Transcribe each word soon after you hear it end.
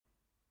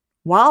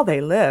While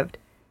they lived,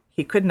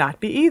 he could not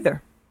be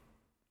either.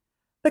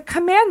 The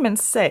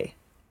commandments say,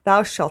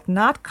 "Thou shalt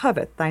not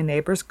covet thy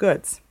neighbor's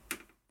goods."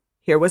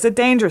 Here was a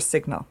danger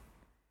signal.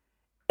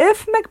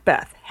 If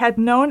Macbeth had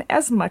known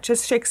as much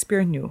as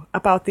Shakespeare knew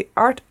about the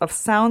art of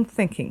sound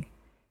thinking,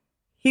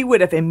 he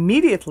would have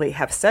immediately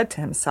have said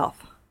to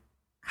himself,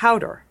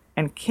 "Cawdor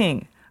and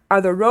King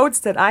are the roads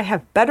that I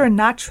have better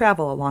not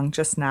travel along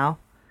just now,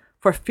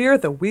 for fear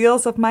the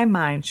wheels of my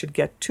mind should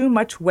get too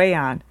much way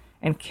on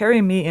and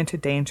carry me into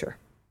danger."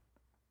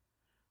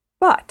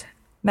 But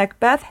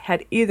Macbeth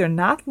had either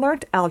not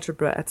learnt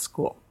algebra at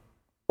school,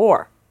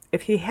 or,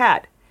 if he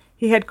had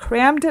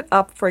crammed it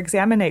up for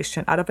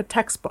examination out of a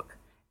textbook,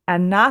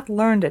 and not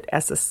learned it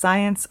as the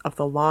science of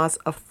the laws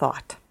of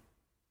thought.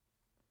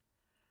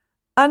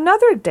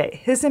 Another day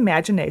his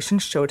imagination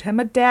showed him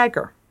a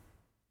dagger.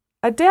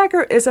 A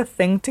dagger is a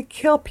thing to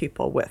kill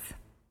people with.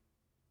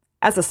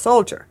 As a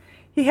soldier,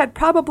 he had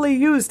probably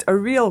used a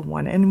real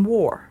one in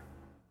war.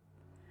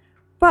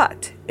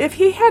 But if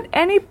he had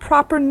any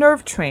proper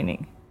nerve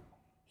training,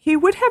 he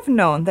would have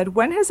known that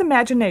when his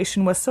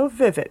imagination was so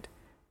vivid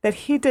that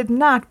he did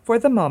not, for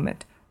the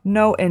moment,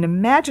 know an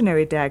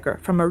imaginary dagger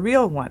from a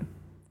real one,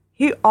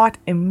 he ought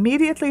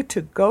immediately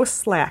to go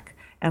slack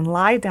and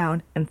lie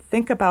down and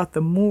think about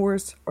the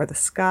moors or the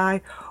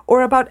sky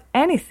or about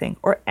anything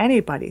or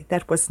anybody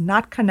that was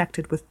not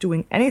connected with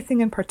doing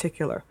anything in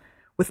particular,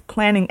 with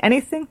planning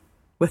anything,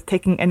 with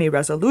taking any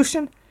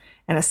resolution,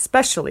 and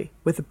especially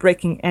with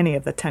breaking any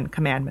of the 10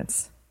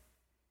 Commandments.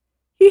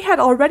 He had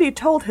already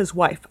told his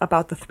wife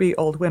about the 3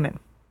 old women.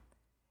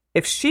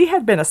 If she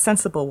had been a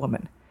sensible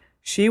woman,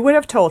 she would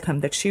have told him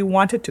that she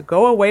wanted to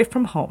go away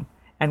from home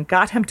and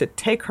got him to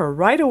take her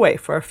right away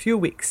for a few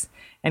weeks,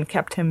 and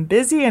kept him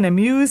busy and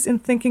amused in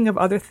thinking of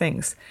other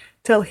things,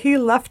 till he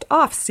left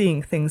off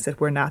seeing things that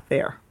were not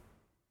there.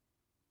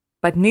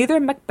 But neither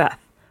Macbeth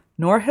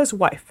nor his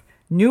wife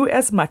knew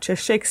as much as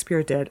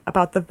Shakespeare did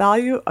about the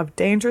value of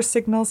danger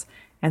signals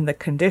and the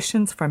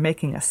conditions for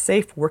making a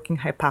safe working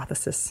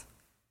hypothesis.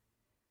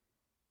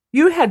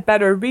 You had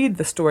better read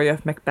the story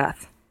of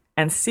Macbeth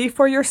and see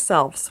for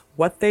yourselves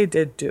what they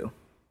did do.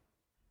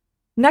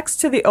 Next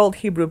to the old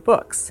Hebrew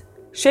books,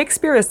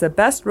 Shakespeare is the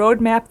best road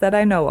map that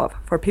I know of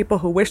for people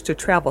who wish to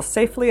travel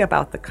safely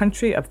about the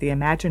country of the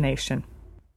imagination.